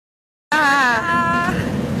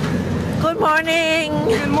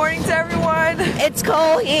It's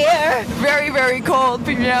cold here. Very, very cold,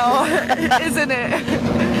 Pimeo, isn't it?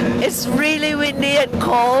 It's really windy and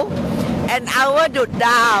cold. And our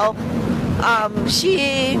Dudao,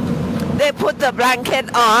 they put the blanket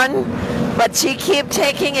on, but she keep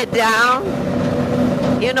taking it down.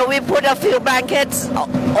 You know, we put a few blankets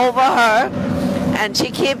over her, and she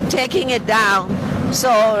keep taking it down.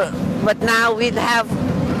 So, but now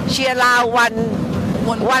she allow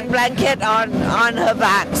one blanket on her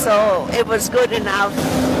back, so it was good enough.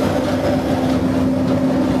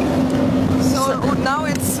 So now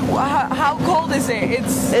it's, how cold is it?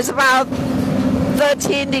 It's about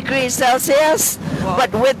 13 degrees Celsius, wow.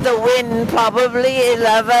 But with the wind probably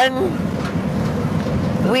 11.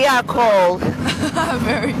 We are cold.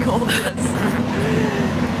 Very cold, yes.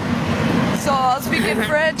 So I'll speak in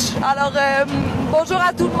French. Alors, bonjour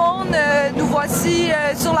à tout le monde. Nous voici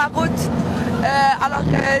sur la route. Alors,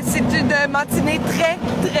 c'est une matinée très,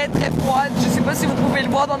 très, très froide. Je ne sais pas si vous pouvez le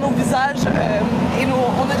voir dans nos visages. Et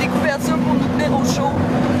on a des couvertures pour nous tenir au chaud.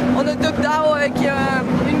 On a Doug Dow qui a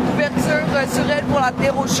une couverture sur elle pour la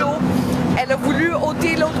tenir au chaud. Elle a voulu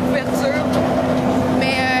ôter l'autre couverture,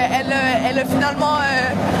 mais elle a finalement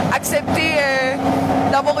accepté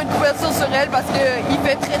d'avoir une couverture sur elle parce qu'il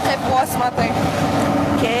fait très, très froid ce matin.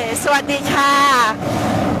 Ok, สวัสดีค่ะ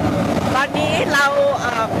ตอนนี้เรา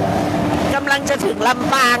กำลังจะถึงล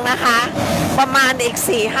ำปางนะคะประมาณอีก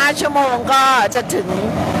 4-5 ชั่วโมงก็จะถึง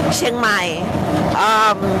เชียงใหม่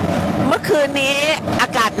เมื่อคืนนี้อา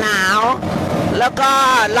กาศหนาวแล้วก็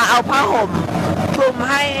เราเอาผ้าห่มคลุม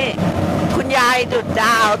ให้คุณยายดุดด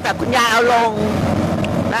าวแต่คุณยายเอาลง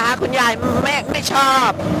นะคะคุณยายไม่ชอบ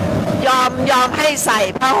ยอมให้ใส่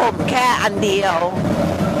ผ้าห่มแค่อันเดียว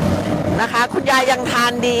นะคะคุณยายยังทา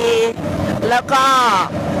นดีแล้วก็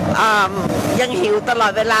ยังหิวตลอ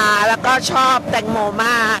ดเวลาแล้วก็ชอบแตงโมม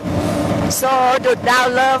าก so Dudao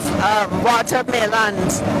love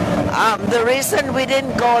watermelons. The reason we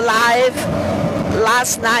didn't go live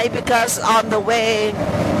last night because on the way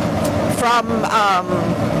from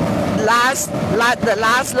the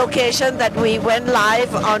last location that we went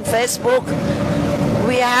live on Facebook,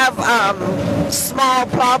 we have small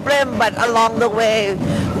problem, but along the way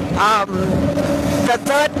the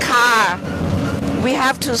third car we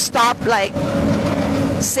have to stop like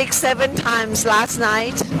 6-7 times last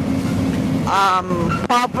night.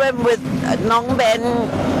 Problem with Nong Ben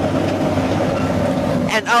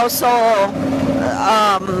and also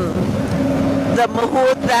the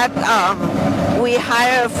mahout that we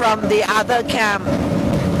hire from the other camp.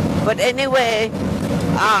 But anyway,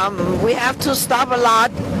 we have to stop a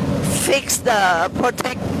lot, fix the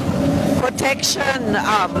protection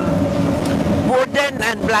wooden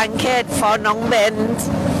and blanket for Nong Ben.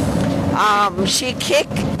 She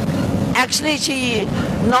kicked. Actually,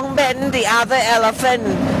 Nong Ben, the other elephant,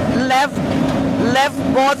 left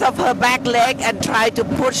both of her back leg and tried to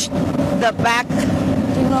push the back.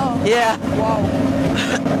 Yeah. Wow.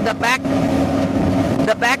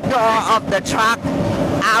 the back door of the truck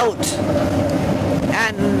out,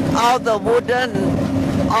 and all the wooden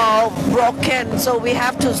all broken, so we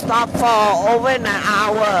have to stop for over an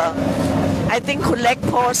hour. I think Kulek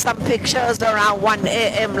posted some pictures around 1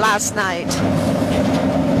 a.m. last night,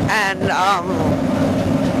 and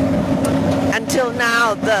until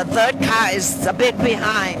now the third car is a bit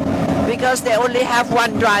behind because they only have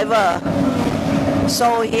one driver,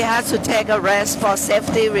 so he has to take a rest for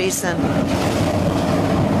safety reason.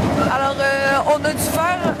 Alors, on a dû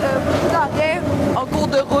faire beaucoup d'arrêts en cours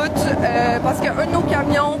de route parce qu'un de nos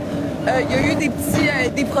camions, il y a eu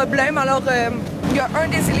des problèmes. Alors, il y a un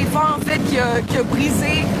des éléphants en fait qui a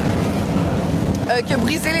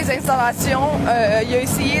brisé les installations. Il a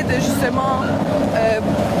essayé de justement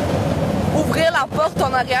ouvrir la porte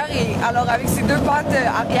en arrière et alors avec ses deux pattes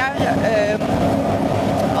arrière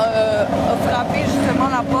a frappé justement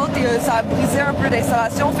la porte et ça a brisé un peu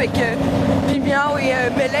l'installation, fait que Pimiao et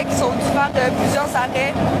Melek sont dû faire plusieurs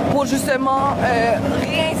arrêts pour justement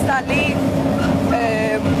réinstaller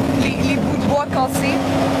les bouts de bois cassés.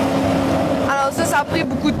 Alors ça a pris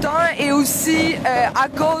beaucoup de temps et aussi à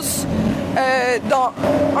cause dans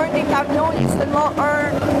un des camions, il y a seulement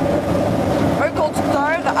un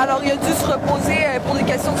conducteur, alors il a dû se reposer pour des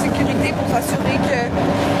questions de sécurité pour s'assurer que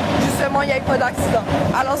justement il n'y ait pas d'accident.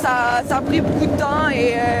 Alors ça a pris beaucoup de temps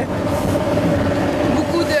et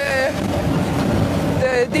beaucoup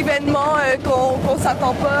d'événements qu'on ne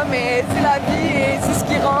s'attend pas, mais c'est la vie et c'est ce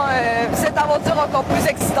qui rend cette aventure encore plus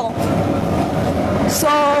excitante. So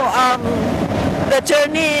the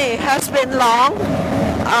journey has been long.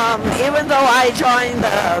 Even though I joined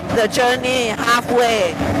the journey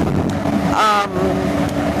halfway,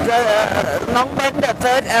 Nong Ben, the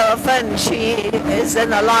third elephant, she is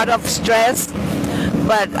in a lot of stress.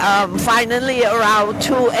 But finally, around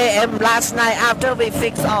 2 a.m. last night, after we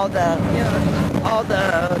fixed all the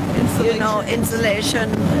insulation,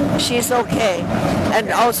 she's okay. And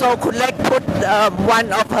also, Kulek put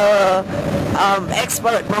one of her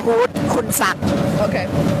expert, Mahut Kunsak,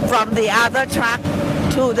 from the other truck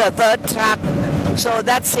to the third truck. So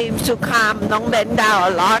that seems to calm Nong Ben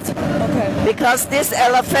down a lot. Because this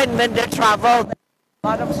elephant, when they travel, a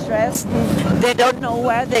lot of stress. They don't know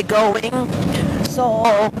where they're going. So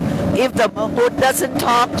if the Mahut doesn't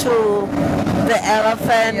talk to the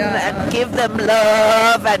elephant and give them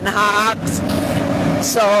love and hugs,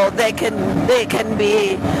 so they can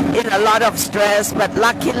be in a lot of stress. But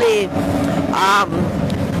luckily,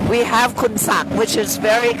 we have Kunsak, which is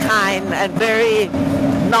very kind and very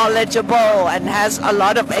knowledgeable and has a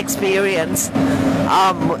lot of experience.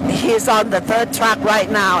 He's on the third truck right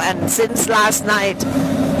now, and since last night,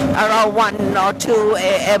 around 1 or 2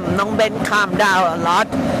 a.m., Nong Ben calmed down a lot.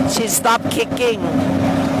 She stopped kicking,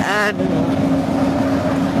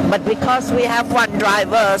 but because we have one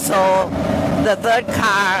driver, so the third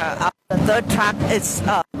car, the third truck is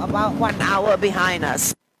about 1 hour behind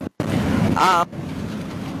us.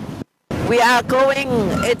 We are going,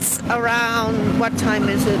 it's around, what time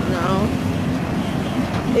is it now?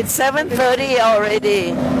 It's 7:30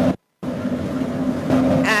 already.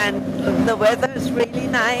 And the weather is really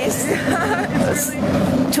nice.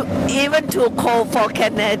 Even too cold for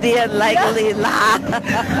Canadian, like Lila.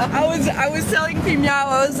 I was telling Pimiao,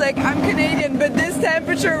 I was like, I'm Canadian, but this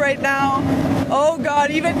temperature right now, oh God,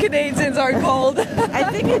 even Canadians are cold. I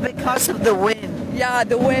think it's because of the wind. Yeah,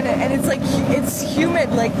 the wind, and it's like, it's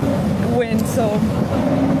humid, like wind, so.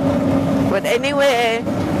 But anyway,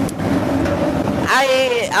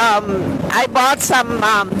 I bought some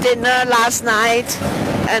dinner last night,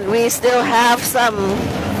 and we still have some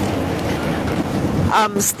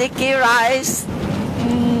sticky rice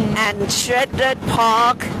and shredded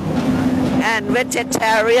pork and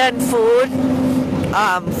vegetarian food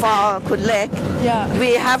for Kunlek. Yeah.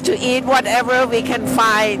 We have to eat whatever we can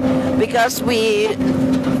find because we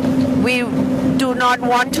do not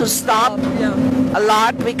want to stop a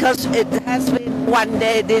lot because it has been 1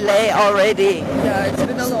 day delay already. Yeah, it's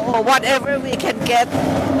been a long. So whatever we can get,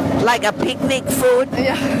 like a picnic food,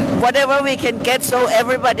 whatever we can get so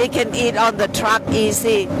everybody can eat on the truck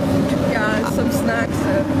easy. Yeah, some snacks.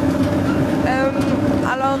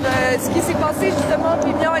 Alors, ce qui s'est passé justement,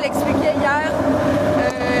 Pimiao, elle expliquait hier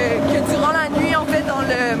que durant la nuit, en fait,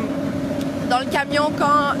 dans le camion,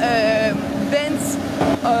 quand Benz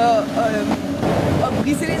a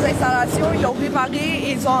brisé les installations, ils l'ont réparé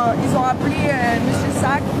et ils ont appelé M.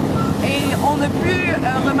 Sack. Et on a pu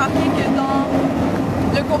remarquer que dans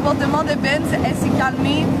le comportement de Benz, elle s'est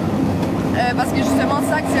calmée. Parce que justement,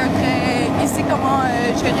 Sack, c'est un très... Il sait comment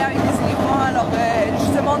gérer avec les éléphants. Alors,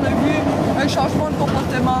 justement, on a vu un changement de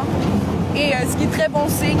comportement. Et ce qui est très bon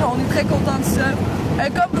signe, on est très content de ça.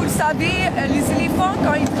 Comme vous le savez, les éléphants,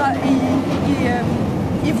 quand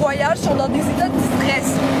ils voyagent, sont dans des états de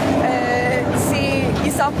stress.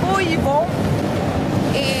 Ils savent pas où ils vont.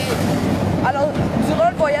 Et alors, durant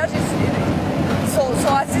le voyage, ils sont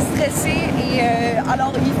assez stressés. Et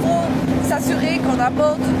alors, il faut s'assurer qu'on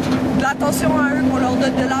apporte de l'attention à eux, qu'on leur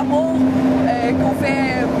donne de l'amour,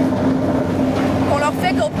 qu'on leur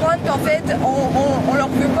fait comprendre qu'en fait, on leur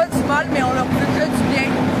veut pas du mal, mais on leur veut que du bien.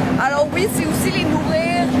 Alors oui, c'est aussi les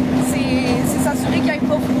nourrir, c'est s'assurer qu'ils n'aient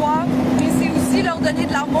pas froid, mais c'est aussi leur donner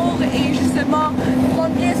de l'amour et justement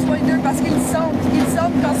prendre bien soin d'eux parce qu'ils sentent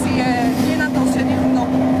quand c'est bien intentionné ou non.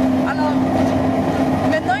 Alors,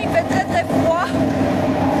 maintenant il fait très très froid.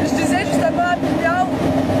 Je disais justement à Pimiao,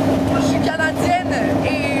 je suis canadienne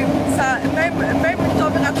et même une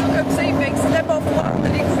température comme ça, il fait extrêmement froid.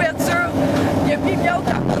 Les couvertures, il y a Pimiao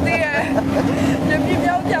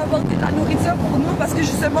qui a apporté de la nourriture pour nous parce que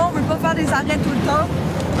justement on ne veut pas faire des arrêts tout le temps.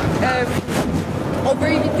 On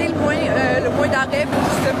veut éviter le moins d'arrêts pour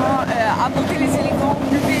justement apporter les éléphants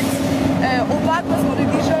plus vite au parc parce qu'on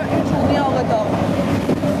est déjà une journée en retard.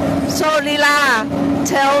 So Lila,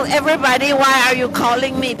 tell everybody why are you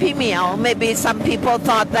calling me Pimiao? Maybe some people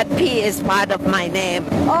thought that P is part of my name.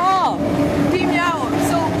 Oh, Pimiao.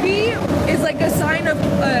 So P is like a sign of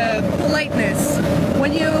politeness.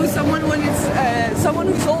 When it's someone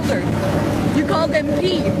who's older, you call them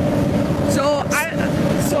P. So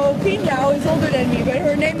Pimiao is older than me, but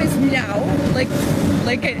her name is Miao,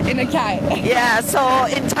 like in a cat. Yeah, so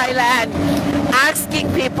in Thailand,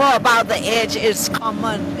 asking people about the age is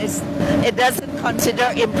common. It doesn't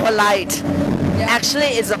consider impolite. Yeah.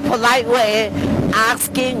 Actually, it's a polite way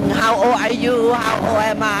asking how old are you, how old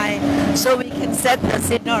am I, so we can set the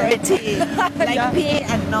seniority like Yeah. P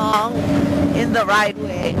and Nong in the right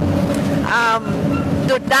way.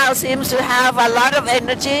 Dao seems to have a lot of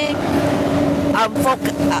energy.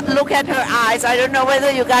 Look at her eyes. I don't know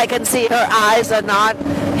whether you guys can see her eyes or not.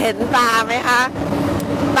 เห็นตาไหมคะ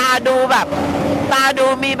ตาดู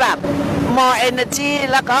มีแบบ more energy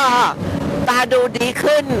แล้วก็ตาดูดี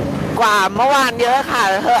ขึ้นกว่าเมื่อวานเยอะค่ะ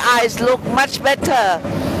Her eyes look much better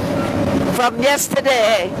from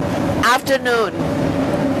yesterday afternoon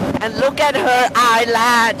and look at her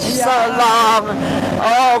eyelash so long.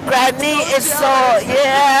 Oh, Granny is so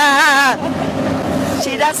yeah.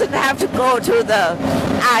 She doesn't have to go to the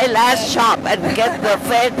eyelash shop and get the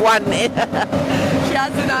fake one. She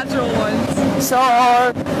has the natural ones. So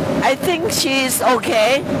I think she's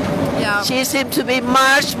okay. Yeah. She seemed to be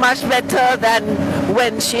much better than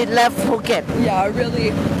when she left Phuket. Yeah, really.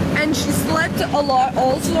 And she slept a lot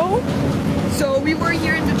also. So we were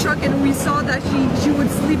here in the truck and we saw that she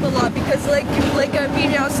would sleep a lot because like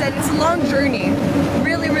Amelia said, it's a long journey.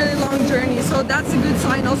 Really long journey. So that's a good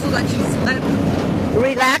sign also that she slept.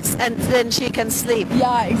 Relax and then she can sleep.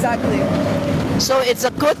 Yeah, exactly. So it's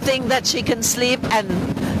a good thing that she can sleep and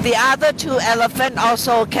the other two elephants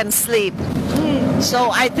also can sleep. So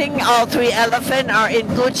I think all three elephants are in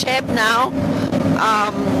good shape now.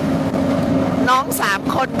 น้อง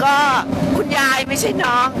3 คนก็คุณยายไม่ใช่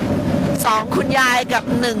น้อง2 คุณยายกับ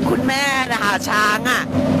1 คุณแม่นะคะช้างอ่ะ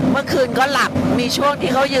เมื่อคืนก็หลับมีช่วง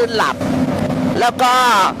ที่เขายืนหลับแล้วก็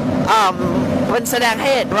มันแสดงให้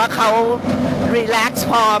เห็นว่าเขารีแลกซ์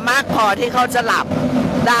พอมากพอที่เขาจะหลับ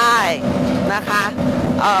ได้นะคะ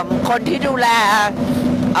คนที่ดูแล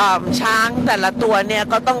ช้างแต่ละตัวเนี่ย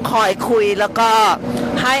ก็ต้องคอยคุยแล้วก็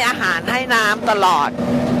ให้อาหารให้น้ำตลอด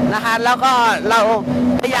นะคะแล้วก็เรา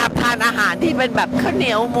พยายามทานอาหารที่เป็นแบบข้าวเห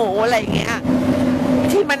นียวหมูอะไรอย่างเงี้ย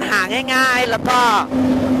ที่มันหาง่ายๆแล้วก็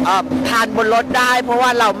ทานบนรถได้เพราะว่า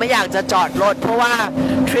เราไม่อยากจะจอดรถเพราะว่า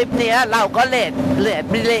ทริปนี้เราก็เลท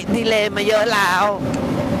ดีเลย์มาเยอะแล้ว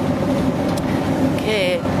โอเค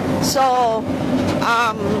so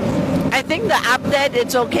I think the update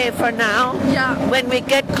is okay for now. Yeah. When we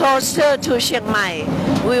get closer to Chiang Mai,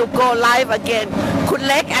 we'll go live again. Kun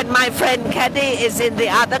Lek and my friend Caddy is in the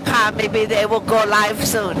other car. Maybe they will go live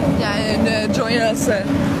soon. Yeah, and join us.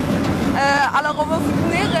 Alors on va vous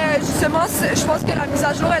tenir justement, je pense que la mise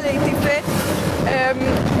à jour elle a été faite.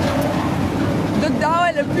 Dao,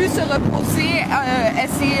 elle a pu se reposer,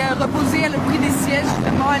 elle s'est reposée, elle a pris des sièges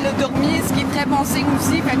justement, elle a dormi, ce qui est très bon signe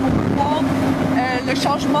aussi, fait qu'on peut voir le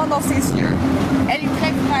changement dans ses yeux. Elle est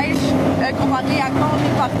très fraîche, comparée à quand on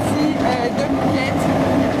est parti de Phuket.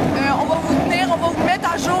 On va vous tenir, on va vous mettre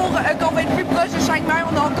à jour quand on va être plus proche de Chiang Mai,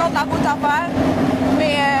 on a encore de la route à faire.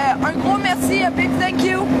 Mais un gros merci, a big thank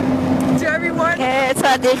you to everyone. ส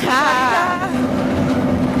วัสดีค่ะ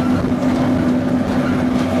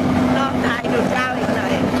น้องถ่ายดูเจ้าอีกหน่อ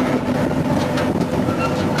ย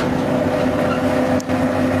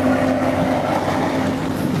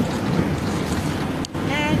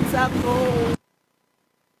Hands up, oh.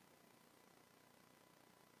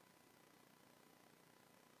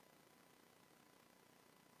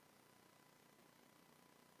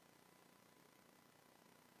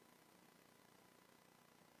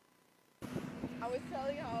 I was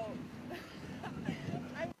telling how